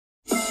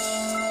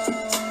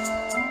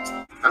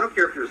don't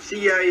care if you're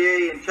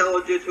CIA,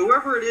 intelligence,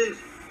 whoever it is,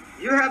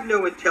 you have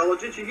no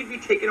intelligence, and you'd be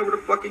taking over the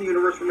fucking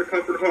universe from the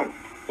comfort home.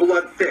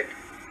 Blood thick.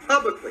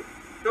 Publicly.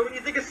 So when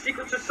you think of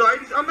secret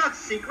societies, I'm not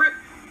secret.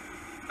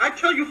 I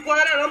tell you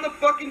flat out, I'm the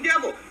fucking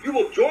devil. You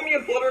will join me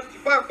in blood earth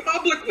fire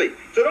publicly.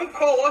 So don't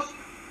call us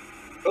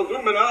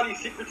Illuminati,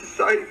 secret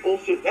society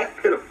bullshit. That's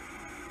pitiful.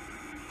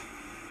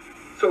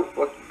 So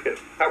fucking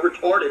pitiful. How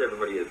retarded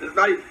everybody is. It's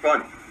not even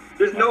funny.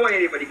 There's no way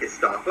anybody can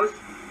stop us.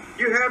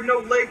 You have no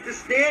leg to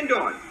stand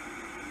on.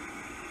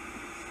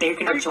 They're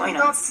gonna join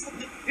us.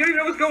 You don't even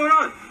know what's going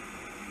on.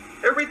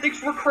 Everybody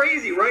thinks we're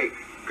crazy, right?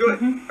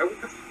 Good. I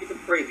want to think them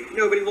crazy.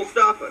 Nobody will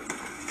stop us.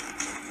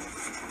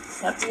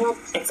 Yep.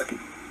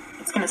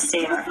 It's gonna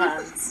stay in our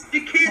hands.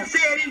 You can't say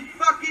I didn't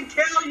fucking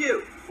tell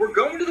you. We're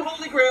going to the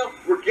Holy Grail.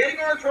 We're getting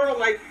our eternal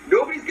life.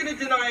 Nobody's gonna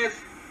deny us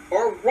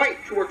our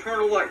right to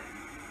eternal life.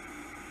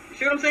 You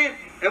see what I'm saying?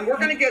 And we're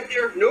gonna get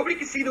there. Nobody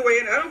can see the way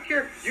in. I don't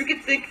care. You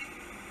can think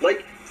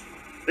like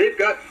they've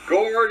got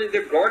guard and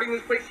they're guarding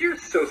this place. You're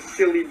so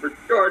silly,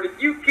 retarded.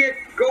 You can't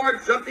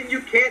guard something you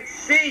can't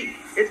see.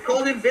 It's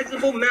called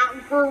Invisible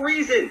Mountain for a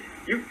reason.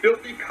 You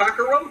filthy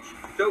cockroach.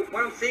 So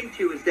what I'm saying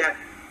to you is that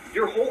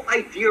your whole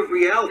idea of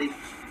reality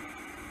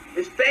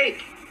is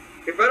fake.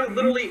 If I don't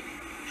literally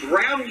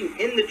drown you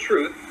in the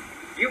truth,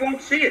 you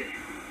won't see it.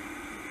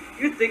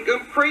 You think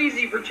I'm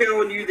crazy for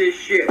telling you this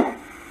shit.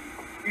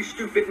 You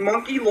stupid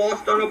monkey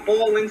lost on a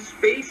ball in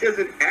space as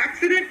an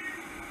accident?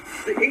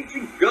 The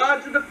ancient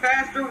gods of the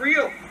past are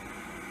real.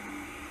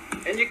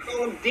 And you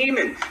call them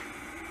demons.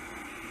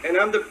 And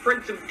I'm the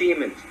prince of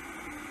demons.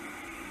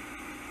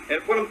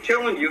 And what I'm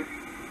telling you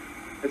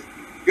is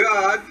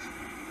gods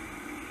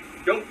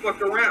don't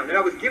fuck around. And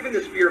I was given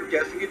the spear of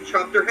destiny to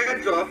chop their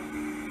heads off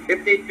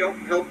if they don't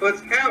help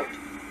us out.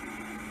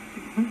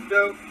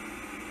 So,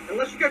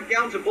 unless you got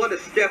gallons of blood to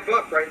step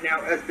up right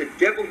now as the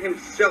devil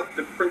himself,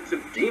 the prince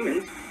of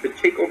demons, to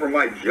take over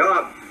my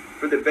job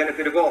for the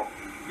benefit of all,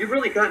 you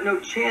really got no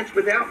chance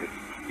without me.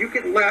 You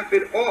can laugh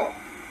it off.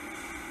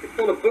 It's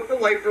called a book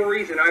of life for a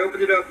reason. I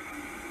opened it up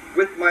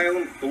with my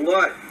own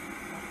blood.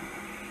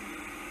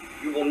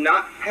 You will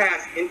not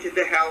pass into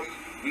the house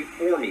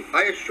before me.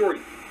 I assure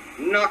you.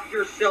 Knock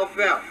yourself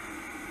out.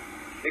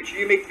 Make sure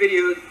you make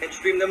videos and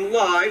stream them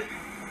live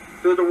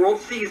so the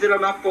world sees that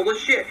I'm not full of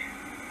shit.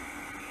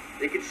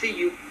 They can see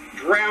you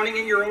drowning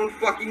in your own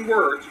fucking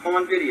words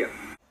on video.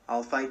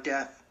 I'll fight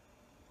death.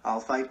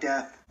 I'll fight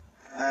death.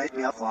 I'll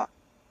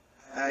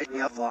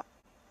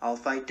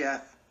fight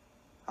death.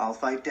 I'll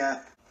fight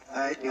death.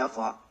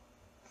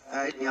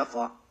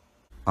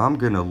 I'm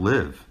gonna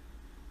live.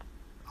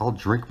 I'll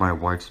drink my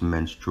wife's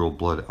menstrual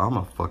blood. I'm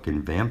a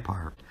fucking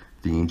vampire.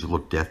 The angel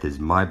of death is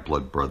my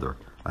blood brother.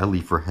 I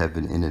leave for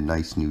heaven in a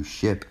nice new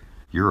ship.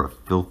 You're a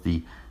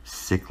filthy,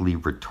 sickly,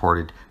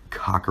 retarded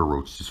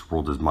cockroach. This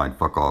world is mine.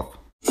 Fuck off.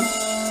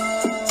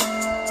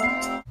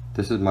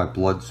 This is my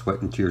blood,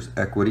 sweat, and tears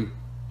equity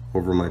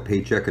over my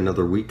paycheck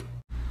another week.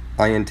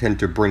 I intend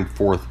to bring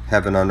forth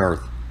heaven on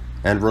earth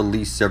and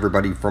release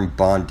everybody from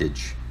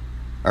bondage.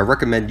 I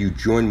recommend you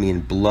join me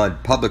in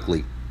blood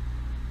publicly,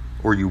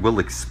 or you will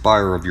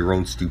expire of your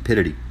own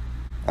stupidity.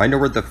 I know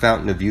where the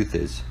fountain of youth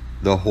is,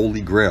 the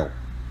Holy Grail,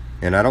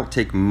 and I don't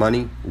take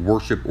money,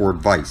 worship, or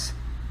advice.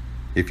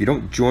 If you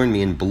don't join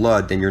me in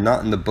blood, then you're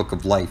not in the book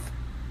of life,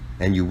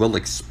 and you will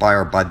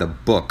expire by the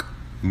book,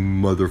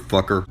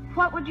 motherfucker.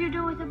 What would you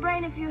do with a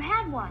brain if you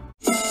had one?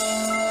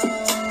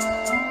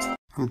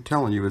 I'm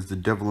telling you as the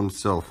devil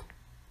himself,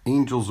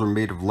 angels are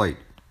made of light.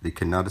 They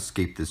cannot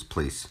escape this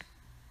place.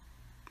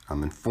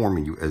 I'm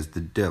informing you as the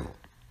devil,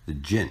 the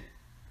jinn,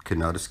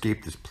 cannot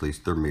escape this place.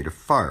 They're made of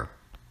fire,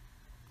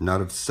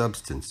 not of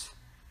substance,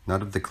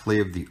 not of the clay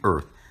of the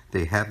earth.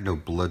 They have no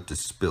blood to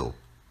spill.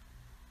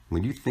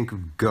 When you think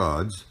of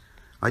gods,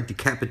 I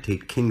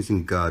decapitate kings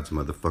and gods,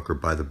 motherfucker,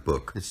 by the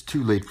book. It's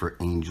too late for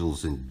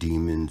angels and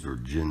demons or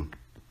jinn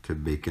to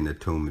make an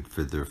atonement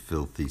for their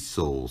filthy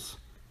souls.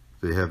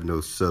 They have no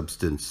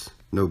substance,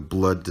 no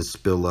blood to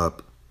spill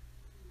up.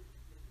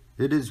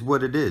 It is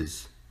what it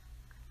is.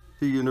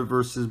 The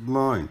universe is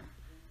mine.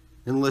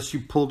 Unless you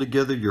pull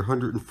together your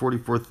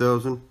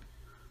 144,000,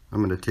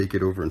 I'm gonna take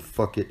it over and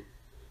fuck it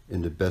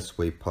in the best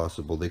way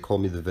possible. They call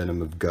me the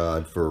venom of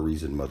God for a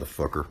reason,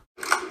 motherfucker.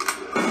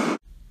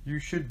 You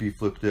should be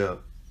flipped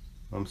out.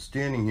 I'm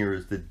standing here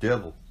as the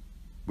devil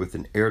with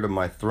an heir to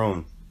my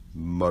throne,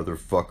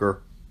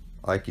 motherfucker.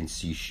 I can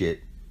see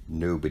shit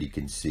nobody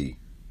can see.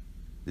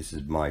 This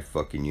is my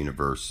fucking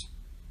universe.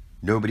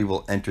 Nobody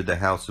will enter the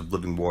house of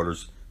living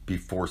waters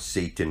before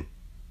Satan.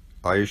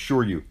 I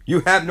assure you,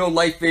 you have no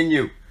life in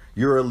you.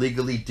 You're a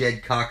legally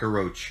dead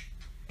cockroach.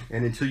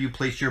 And until you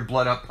place your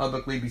blood up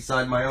publicly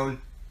beside my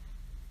own,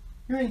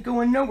 you ain't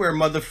going nowhere,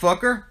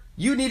 motherfucker.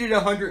 You needed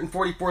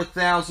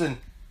 144,000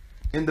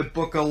 in the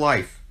book of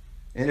life.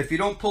 And if you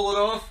don't pull it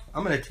off,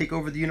 I'm going to take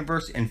over the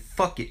universe and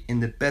fuck it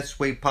in the best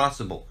way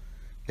possible.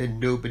 And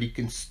nobody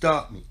can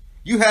stop me.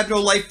 You have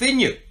no life in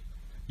you.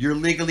 You're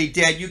legally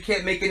dead. You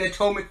can't make an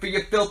atonement for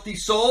your filthy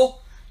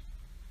soul.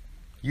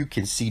 You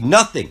can see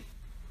nothing.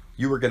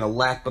 You were going to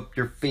lap up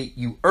your fate.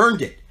 You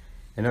earned it.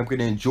 and I'm going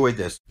to enjoy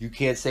this. You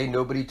can't say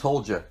nobody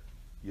told you,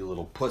 you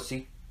little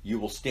pussy. You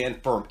will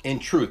stand firm in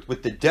truth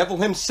with the devil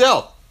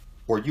himself,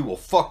 or you will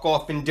fuck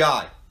off and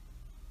die.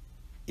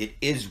 It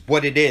is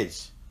what it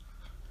is.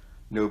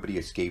 Nobody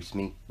escapes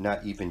me,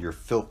 not even your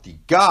filthy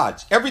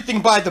gods.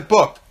 Everything by the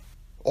book.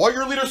 All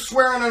your leaders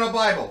swearing on a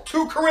Bible.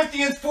 2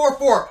 Corinthians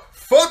 4:4.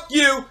 Fuck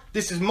you.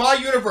 This is my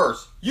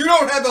universe. You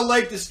don't have a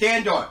leg to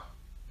stand on.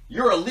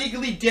 You're a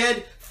legally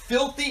dead,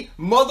 filthy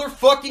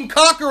motherfucking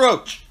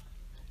cockroach.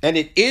 And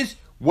it is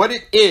what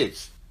it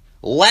is.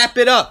 Lap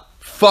it up,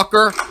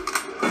 fucker.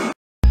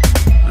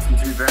 Listen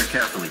to me very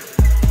carefully.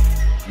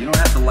 You don't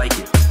have to like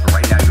it, but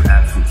right now you're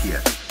absentee.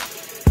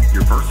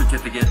 Your birth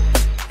certificate,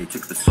 they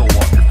took the soul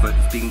off your foot.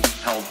 It's being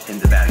held in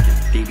the Vatican.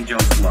 Davy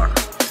Jones'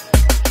 locker.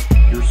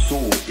 Your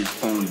soul is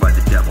owned by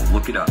the devil.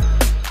 Look it up.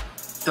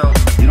 So,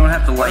 you don't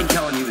have to like. What I'm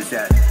telling you is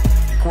that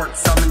the court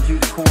summoned you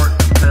to court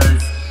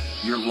because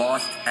you're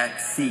lost at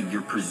sea.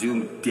 You're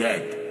presumed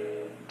dead.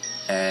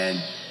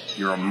 And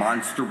you're a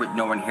monster with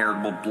no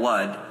inheritable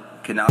blood.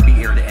 Cannot be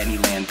heir to any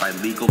land by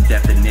legal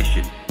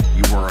definition.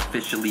 You are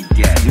officially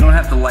dead. You don't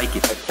have to like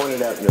it. I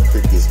pointed out in a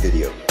previous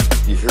video,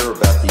 you hear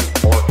about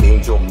these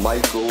Archangel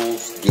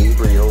Michaels,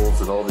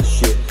 Gabriels, and all this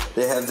shit.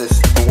 They have this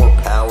Thor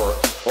power,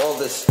 all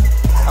this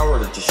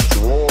power to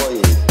destroy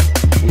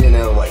and, you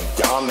know, like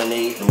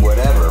dominate and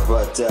whatever.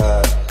 But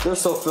they're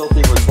so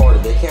filthy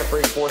retarded, they can't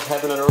bring forth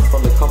heaven and earth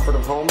from the comfort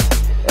of home.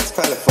 That's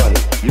kind of funny.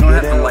 You don't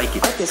have to like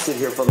it. I can sit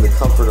here from the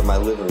comfort of my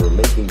living room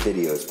making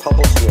videos,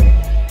 publishing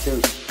them to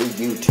the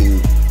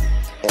YouTube,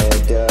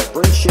 and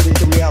bring shit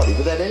into reality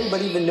without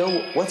anybody even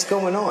know what's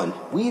going on.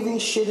 Weaving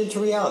shit into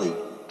reality.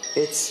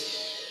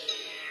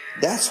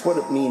 That's what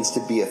it means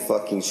to be a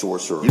fucking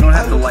sorcerer. You don't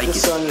have to like it. I look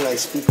at the sun and I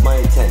speak my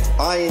intent.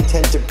 I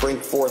intend to bring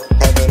forth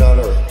heaven on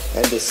earth.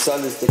 And the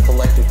sun is the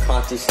collective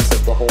consciousness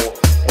of the whole,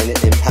 and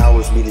it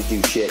empowers me to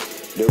do shit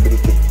nobody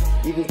could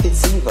even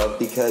conceive of,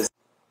 because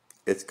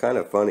it's kind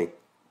of funny.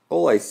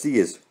 All I see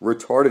is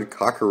retarded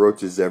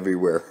cockroaches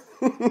everywhere.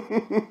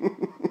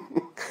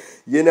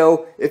 You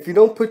know, if you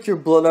don't put your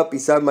blood up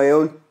beside my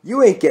own,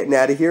 you ain't getting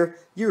out of here.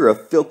 You're a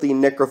filthy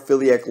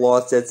necrophiliac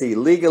lost that's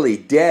illegally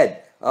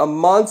dead. A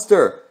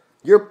monster.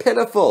 You're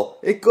pitiful.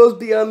 It goes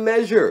beyond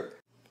measure.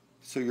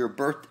 So you're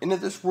birthed into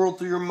this world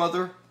through your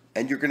mother,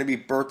 and you're going to be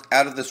birthed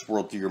out of this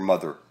world through your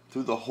mother,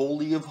 through the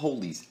Holy of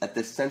Holies, at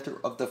the center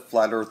of the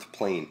flat earth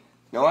plane.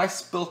 Now I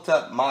spilt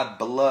up my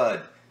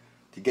blood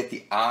to get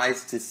the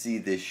eyes to see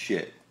this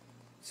shit.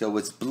 So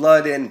it's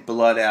blood in,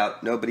 blood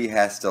out. Nobody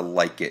has to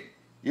like it.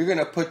 You're going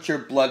to put your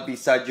blood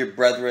beside your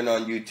brethren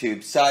on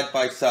YouTube. Side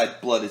by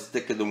side, blood is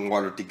thicker than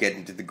water to get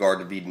into the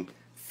Garden of Eden.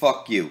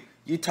 Fuck you.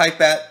 You type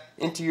that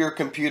into your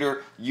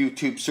computer,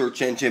 YouTube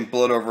search engine,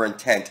 blood over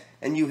intent,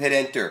 and you hit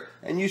enter.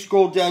 And you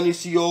scroll down, you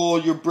see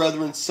all your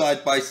brethren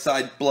side by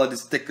side, blood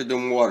is thicker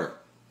than water.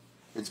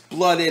 It's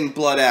blood in,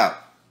 blood out.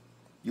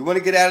 You want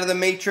to get out of the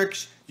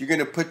matrix? You're going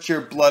to put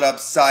your blood up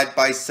side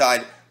by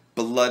side.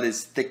 Blood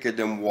is thicker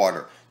than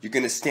water. You're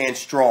going to stand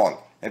strong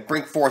and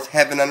bring forth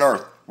heaven and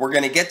earth. We're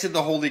going to get to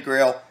the Holy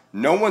Grail.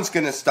 No one's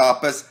going to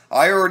stop us.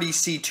 I already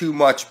see too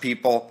much,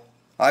 people.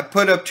 I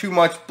put up too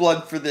much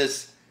blood for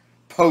this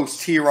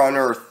post here on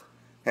earth.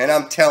 And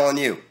I'm telling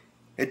you,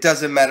 it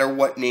doesn't matter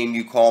what name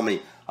you call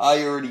me.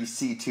 I already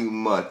see too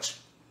much.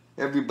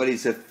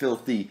 Everybody's a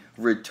filthy,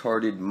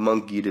 retarded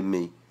monkey to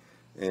me.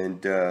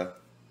 And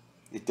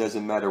it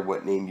doesn't matter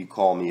what name you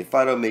call me. If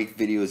I don't make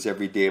videos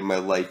every day of my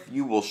life,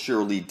 you will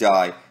surely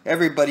die.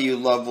 Everybody you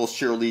love will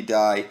surely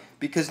die.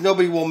 Because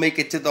nobody will make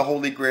it to the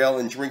Holy Grail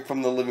and drink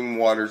from the living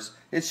waters.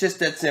 It's just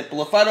that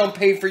simple. If I don't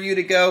pay for you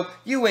to go,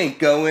 you ain't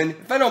going.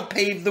 If I don't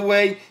pave the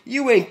way,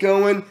 you ain't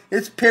going.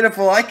 It's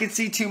pitiful. I can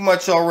see too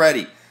much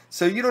already.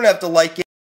 So you don't have to like it.